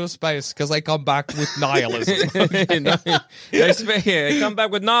send people to space because they come back with nihilism. They come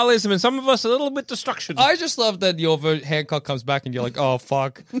back with nihilism, and some of us a little bit destruction. I just love that your Hancock comes back and you're like, oh,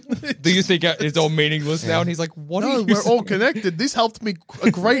 fuck. Do you think it's all meaningless now? And he's like, what are No, you we're all saying? connected. This helped me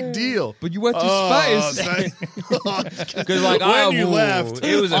a great deal. But you went to space. Because like when you left,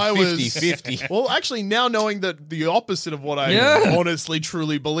 it was a I 50-50. Well, actually, now knowing that the opposite of what I Yeah. honestly,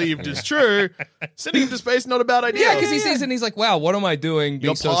 truly believed is true, sending him to space not a bad idea. Yeah, because he sees it and he's like, wow, what am I doing being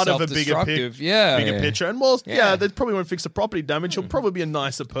You're so part of a bigger, self-destructive? Yeah. bigger picture. And whilst, they probably won't fix the property damage, he'll probably be a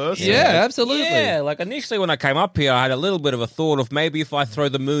nicer person. Yeah, absolutely. Yeah, like initially when I came up here, I had a little bit of a thought of maybe if I throw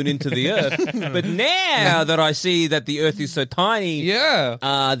the moon into the Earth. But now that I see that the Earth is so tiny,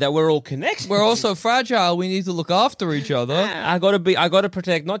 that we're all connected. We're also fragile. We need to look after each other. I gotta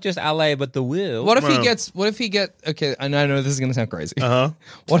protect not just LA but the world. What if he gets okay, and I know this is gonna sound crazy.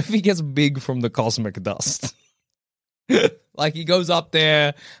 What if he gets big from the cosmic dust? Like he goes up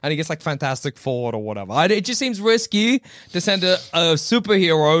there and he gets like Fantastic Four or whatever. It just seems risky to send a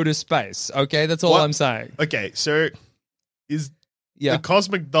superhero to space. Okay, that's all I'm saying. Okay, so is Yeah. the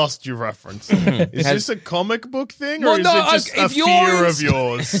cosmic dust you reference, is this a comic book thing, or Well, is no, it just if a fear of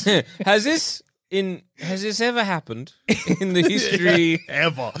yours- yours? Has this ever happened in the history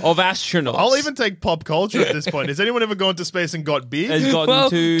Ever. of astronauts? I'll even take pop culture at this point. Has anyone ever gone to space and got big? Has gotten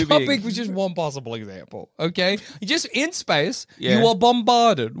too Topic big. was just one possible example. Okay, you're just in space. Yeah. You are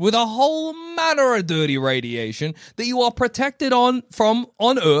bombarded with a whole manner of dirty radiation that you are protected from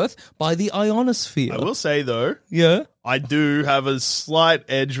on Earth by the ionosphere. I will say, though, Yeah. I do have a slight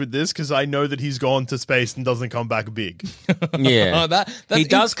edge with this because I know that he's gone to space and doesn't come back big. Yeah, That's he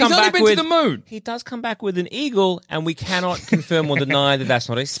does come he's only back been with to the moon. He does come back with an eagle, and we cannot confirm or deny that that's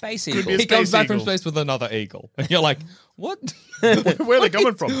not a space eagle. be a He comes space back from eagle. space with another eagle. And you're like, what? Where are they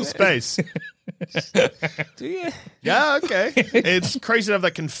coming from? Space. Do you? Yeah, okay. It's crazy to have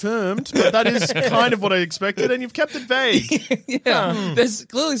that confirmed, but that is kind of what I expected, and you've kept it vague. Yeah, there's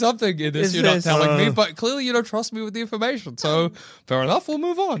clearly something in this Is you're not this, telling me, but clearly you don't trust me with the information. So fair enough, we'll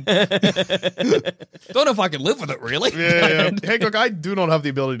move on. Don't know if I can live with it, really. Yeah. Hancock, I do not have the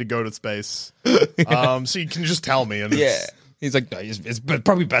ability to go to space. So you can just tell me. And it's, He's like, no, it's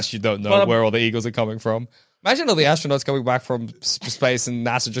probably best you don't know Well, where all the eagles are coming from. Imagine all the astronauts coming back from space and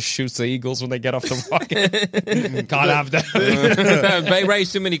NASA just shoots the eagles when they get off the rocket. Can't have that. They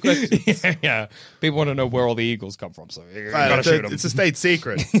raise too many questions. Yeah. People want to know where all the eagles come from, so you gotta shoot them. it's a state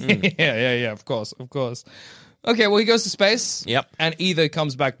secret. Yeah, of course. Okay, well, he goes to space. Yep. And either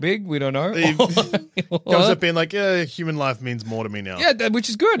comes back big, we don't know. He or- comes up being like, human life means more to me now. Yeah, which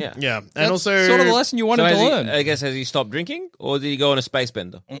is good. Yeah. And That's also, sort of the lesson you wanted to learn. I guess has he stopped drinking, or did he go on a space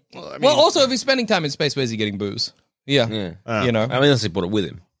bender? Well, also, if he's spending time in space, where's he getting booze? Yeah. You know. I mean, unless he brought it with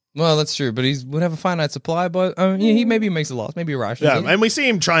him. Well, that's true, but he would have a finite supply, but he maybe makes it last. Maybe he rations yeah, it. and we see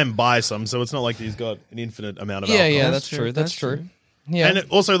him try and buy some, so it's not like he's got an infinite amount of alcohol. Yeah, that's true. That's true. Yeah. And it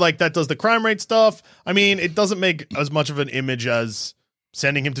also, like, that does the crime rate stuff. I mean, it doesn't make as much of an image as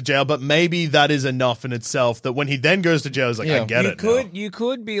sending him to jail, but maybe that is enough in itself that when he then goes to jail, he's like, I get it now. You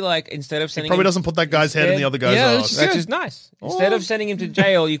could be like, instead of sending Probably him, doesn't put that guy's head in the other guy's Yeah, ass. Which is nice. Instead of sending him to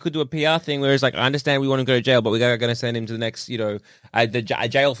jail, you could do a PR thing where it's like, I understand we want to go to jail, but we're going to send him to the next, a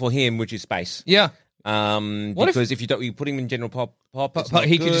jail for him, which is space. Yeah. Because if you put him in general pop, it's But not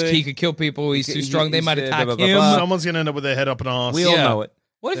he good. could kill people. He's too He- strong. They he's, might attack blah, blah, him. blah, Someone's going to end up with their head up an ass. We all Yeah. know it.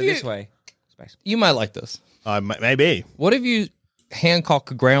 What if Go you- this way? Space. You might like this. Maybe. What if you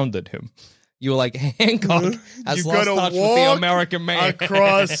Hancock grounded him? You were like, Hancock has You've lost gotta touch with the walk American man.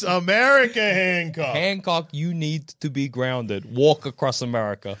 across America, Hancock. Hancock, you need to be grounded. Walk across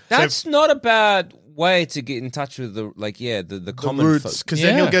America. That's not a bad way to get in touch with the common roots, folk. because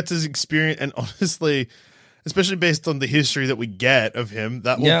then he'll get his experience, and honestly, especially based on the history that we get of him,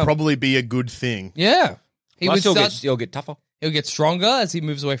 that will probably be a good thing. Yeah. Plus he'll get tougher. He'll get stronger as he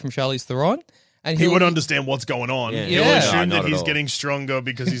moves away from Charlize Theron. And He would understand what's going on. Yeah. He'll Yeah. assume No, that not he's at all. getting stronger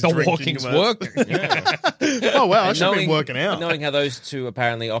because he's the drinking. walking's less. working. Oh wow, I And should have been working out. Knowing how those two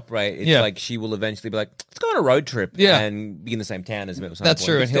apparently operate, it's Yeah. like she will eventually be like, let's go on a road trip and be in the same town as him at some That's point.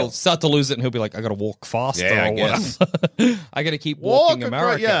 true. But And he'll still. start to lose it and he'll be like, I got to walk faster Yeah, I or guess. whatever. I got to keep walking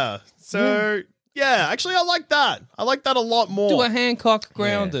America. Yeah. So yeah, actually, I like that. I like that a lot more. Do a Hancock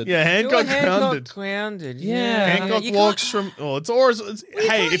grounded. Yeah, Hancock grounded. grounded. Yeah. Hancock You walks from. Oh, it's always.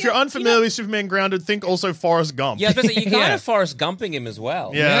 Hey, if you're unfamiliar with Superman grounded, think also Forrest Gump. Yeah, but you kind Yeah. of Forrest Gumping him as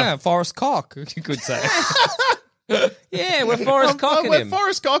well. Yeah. Yeah, Forrest Cock, you could say. Yeah, we're Forrest cocking We're him.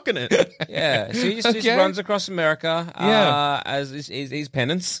 Forrest cocking it. Yeah, so he just Okay. runs across America as his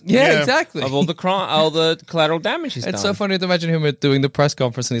penance. Yeah, Yeah. exactly. Of all the collateral damage he's done. It's so funny to imagine him doing the press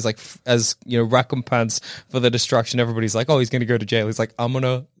conference, and he's like, as recompense for the destruction, everybody's like, "Oh, he's going to go to jail." He's like, "I'm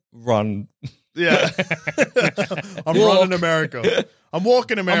gonna run. Yeah. I'm running America. I'm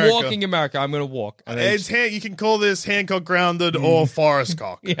walking America. I'm walking America. I'm going to walk." And then You can call this Hancock grounded or Forrest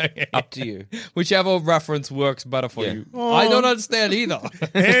cock. yeah. up to you. Whichever reference works better for Yeah. you. I don't understand either.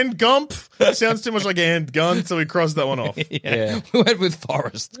 Hand gump sounds too much like a hand gun, so we crossed that one off. Yeah. We went with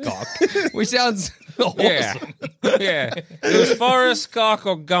Forrest Cock, which sounds awesome. Yeah. Yeah. It was Forrest cock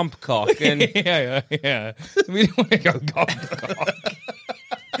or Gump cock. And Yeah. We didn't want to go Gump Cock.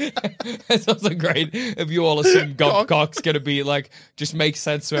 It's also great if you all assume Gump Cock's going to be like, just makes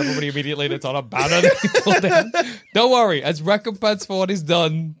sense to everybody immediately and it's on a banner that you pull down. Don't worry, as recompense for what he's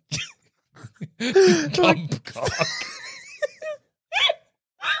done, Gump Cock.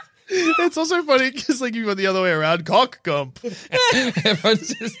 It's also funny because like you went the other way around. Cock gump.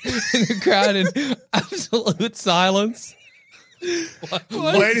 Everyone's just in the crowd in absolute silence.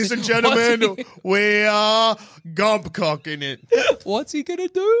 Ladies and gentlemen, we are gump cocking it. What's he gonna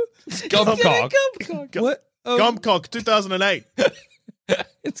do? Gump Cock. What? Gump cock 2008.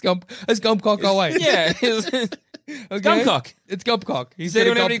 It's Gump Cock. Oh wait. yeah. Okay. Gump cock. It's Gump Cock. He's Does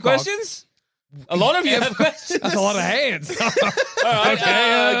anyone gonna have any Gump Cock. questions? A lot of you have questions. That's a lot of hands. All right,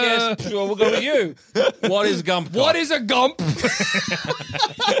 I guess we'll go with you. What is Gump cock? What is a Gump?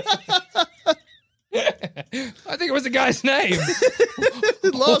 I think it was the guy's name.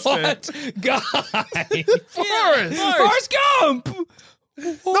 Lost What guy? Forrest Gump.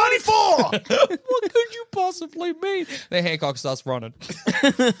 94. What could you possibly mean? The Hancock starts running.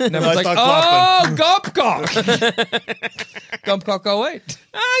 And everyone's like, start oh, Gump Cock. Gump Cock 08.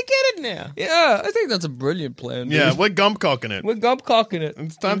 I get it now. Yeah, I think that's a brilliant plan. Dude. Yeah, we're gump cocking it. We're Gump Cocking it.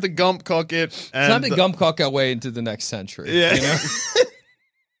 It's time to gump cock it. It's time to Gump Cock our way into the next century. Yeah. You know?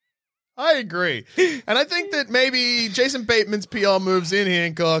 I agree. And I think that maybe Jason Bateman's PR moves in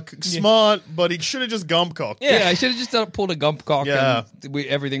Hancock. Smart, but he should have just gump cocked. Yeah, I should have just pulled a Gump Cock Yeah. and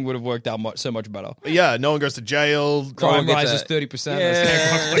everything would have worked out so much better. Yeah, no one goes to jail. Crime gets rises a- 30% Yeah. as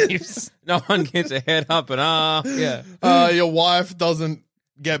Hancock leaves. No one gets a head up and Yeah. Your wife doesn't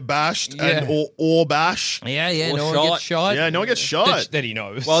get bashed or bash. Yeah, Or no one shot. gets shot. Yeah, no one gets shot. That he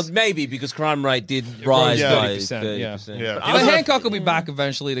knows. Well, maybe because crime rate did rise Yeah. by 30%, 30%. yeah. But I but was- Hancock will be back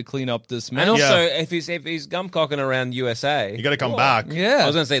eventually to clean up this mess. and also, Yeah. if he's gum cocking around USA, You got to come back. yeah. I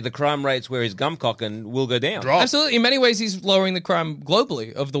was going to say the crime rates where he's gum cocking will go down. Drop. Absolutely. In many ways, he's lowering the crime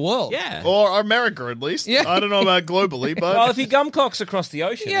globally of the world. Yeah. Or America, at least. Yeah. I don't know about globally, but. Well, if he gum cocks across the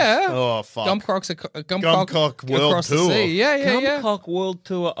ocean, Yeah. Oh, fuck. Gump Cock's a Gump Gump Cock Cock World across Tour. the sea. Yeah. Gum Cock World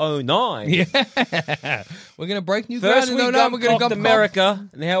Tour 09. Yeah. We're going to break new ground First in we 09. gum We're going to cocked Gump America,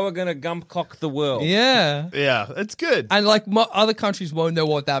 now we're going to gum cock the world. Yeah. Yeah, it's good. And like other countries won't know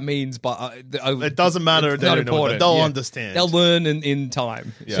what that means, but It doesn't matter. It's They not don't know what that- important. They'll Yeah. understand. They'll learn in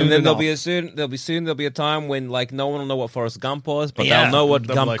time. Yeah. Soon And then enough. there'll be a time when like no one will know what Forrest Gump was, but Yeah. they'll know what They'll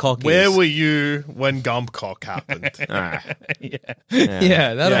be gum like, cock Where is. were you when Gump Cock happened? Yeah,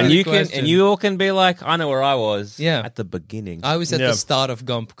 that'll and be you the can question. and you all can be like, I know where I was. Yeah. At the beginning. I was at Yeah. the start of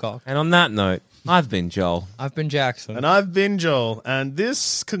Gump Cock. And on that note, I've been Joel. I've been Jackson. And I've been Joel, and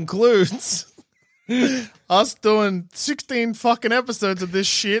this concludes us doing 16 fucking episodes of this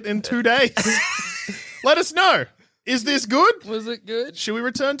shit in 2 days. Let us know. Is this good? Was it good? Should we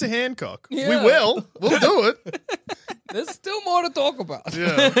return to Hancock? Yeah. We will. We'll do it. There's still more to talk about.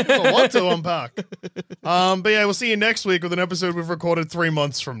 Yeah, there's a lot to unpack. But yeah, we'll see you next week with an episode we've recorded 3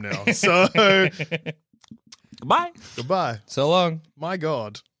 months from now. So, Goodbye. goodbye. So long. My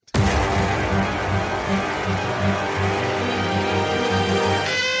God.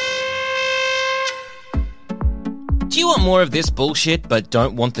 Do you want more of this bullshit but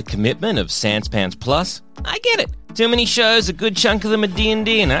don't want the commitment of Sanspants Plus? I get it. Too many shows, a good chunk of them are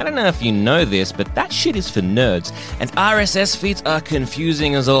D&D, and I don't know if you know this, but that shit is for nerds, and RSS feeds are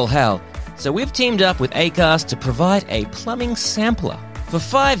confusing as all hell. So we've teamed up with Acast to provide a plumbing sampler. For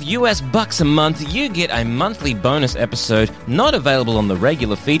 $5 a month, you get a monthly bonus episode not available on the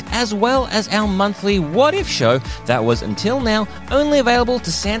regular feed, as well as our monthly What If show that was, until now, only available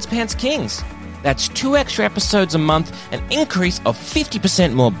to Sanspants Kings. That's 2 extra episodes a month, an increase of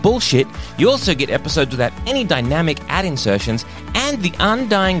 50% more bullshit. You also get episodes without any dynamic ad insertions, and the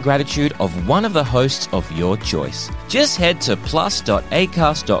undying gratitude of one of the hosts of your choice. Just head to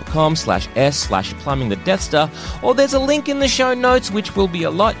plus.acast.com/s/plumbing the Death Star, or there's a link in the show notes which will be a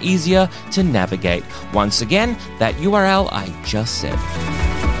lot easier to navigate. Once again, that URL I just said.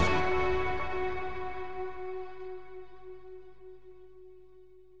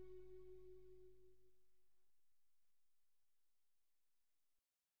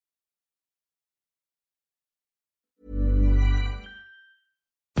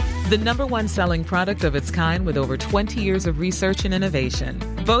 the #1 selling product of its kind with over 20 years of research and innovation.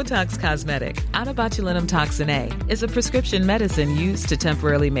 Botox Cosmetic, out of botulinum toxin A, is a prescription medicine used to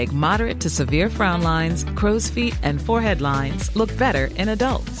temporarily make moderate to severe frown lines, crow's feet, and forehead lines look better in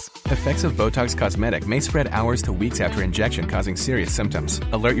adults. Effects of Botox Cosmetic may spread hours to weeks after injection, causing serious symptoms.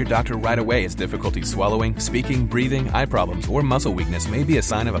 Alert your doctor right away as difficulty swallowing, speaking, breathing, eye problems, or muscle weakness may be a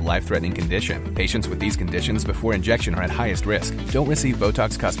sign of a life-threatening condition. Patients with these conditions before injection are at highest risk. Don't receive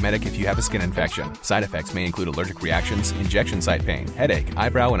Botox Cosmetic if you have a skin infection. Side effects may include allergic reactions, injection site pain, headache,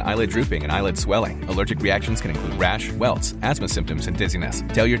 eyebrow and eyelid drooping, and eyelid swelling. Allergic reactions can include rash, welts, asthma symptoms, and dizziness.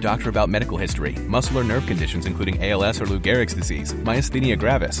 Tell your doctor about medical history, muscle or nerve conditions including ALS or Lou Gehrig's disease, myasthenia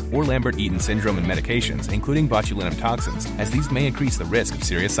gravis, or Lambert-Eaton syndrome and medications, including botulinum toxins, as these may increase the risk of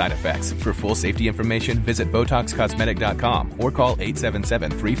serious side effects. For full safety information, visit BotoxCosmetic.com or call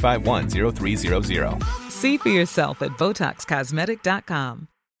 877-351-0300. See for yourself at BotoxCosmetic.com.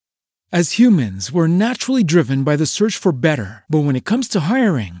 As humans, we're naturally driven by the search for better. But when it comes to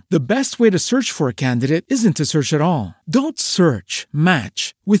hiring, the best way to search for a candidate isn't to search at all. Don't search,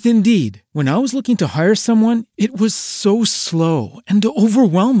 match with Indeed. When I was looking to hire someone, it was so slow and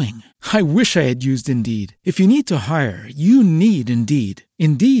overwhelming. I wish I had used Indeed. If you need to hire, you need Indeed.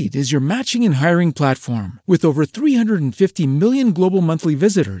 Indeed is your matching and hiring platform with over 350 million global monthly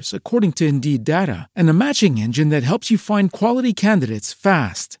visitors, according to Indeed data, and a matching engine that helps you find quality candidates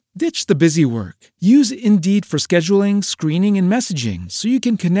fast. Ditch the busy work. Use Indeed for scheduling, screening, and messaging so you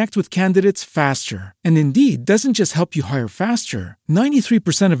can connect with candidates faster. And Indeed doesn't just help you hire faster.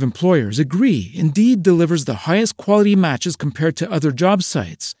 93% of employers agree Indeed delivers the highest quality matches compared to other job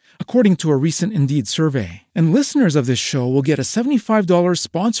sites, according to a recent Indeed survey. And listeners of this show will get a $75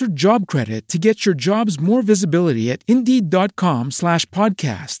 sponsored job credit to get your jobs more visibility at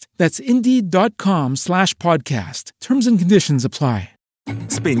Indeed.com/podcast. That's Indeed.com/podcast. Terms and conditions apply.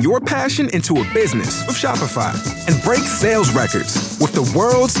 Spin your passion into a business with Shopify and break sales records with the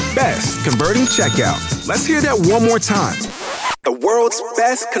world's best converting checkout. Let's hear that one more time. The world's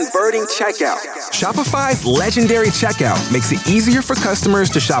best converting checkout. Shopify's legendary checkout makes it easier for customers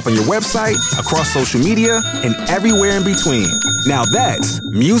to shop on your website, across social media, and everywhere in between. Now that's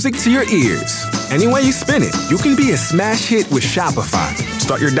music to your ears. Any way you spin it, you can be a smash hit with Shopify.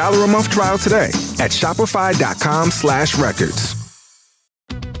 Start your $1 a month trial today at shopify.com/records.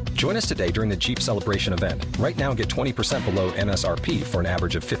 Join us today during the Jeep Celebration event. Right now, get 20% below MSRP for an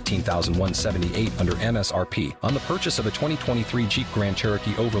average of $15,178 under MSRP on the purchase of a 2023 Jeep Grand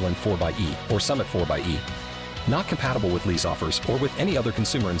Cherokee Overland 4xE or Summit 4xE. Not compatible with lease offers or with any other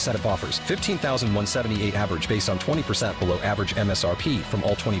consumer incentive offers. $15,178 average based on 20% below average MSRP from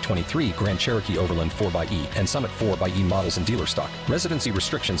all 2023 Grand Cherokee Overland 4xE and Summit 4xE models in dealer stock. Residency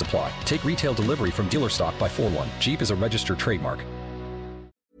restrictions apply. Take retail delivery from dealer stock by 4/1. Jeep is a registered trademark.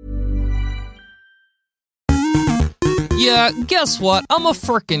 Yeah, guess what? I'm a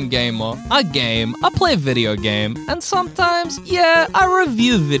frickin' gamer. I game, I play video game, and sometimes, yeah, I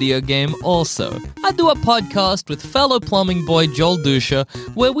review video game also. I do a podcast with fellow plumbing boy Joel Dusha,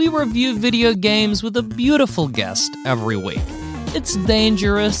 where we review video games with a beautiful guest every week. It's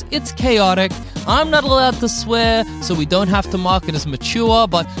dangerous, it's chaotic, I'm not allowed to swear, so we don't have to mark it as mature,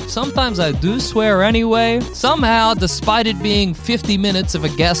 but sometimes I do swear anyway. Somehow, despite it being 50 minutes of a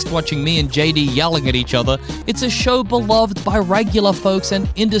guest watching me and JD yelling at each other, it's a show beloved by regular folks and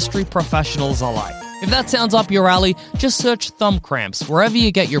industry professionals alike. If that sounds up your alley, just search Thumb Cramps wherever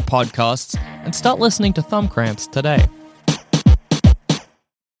you get your podcasts and start listening to Thumb Cramps today.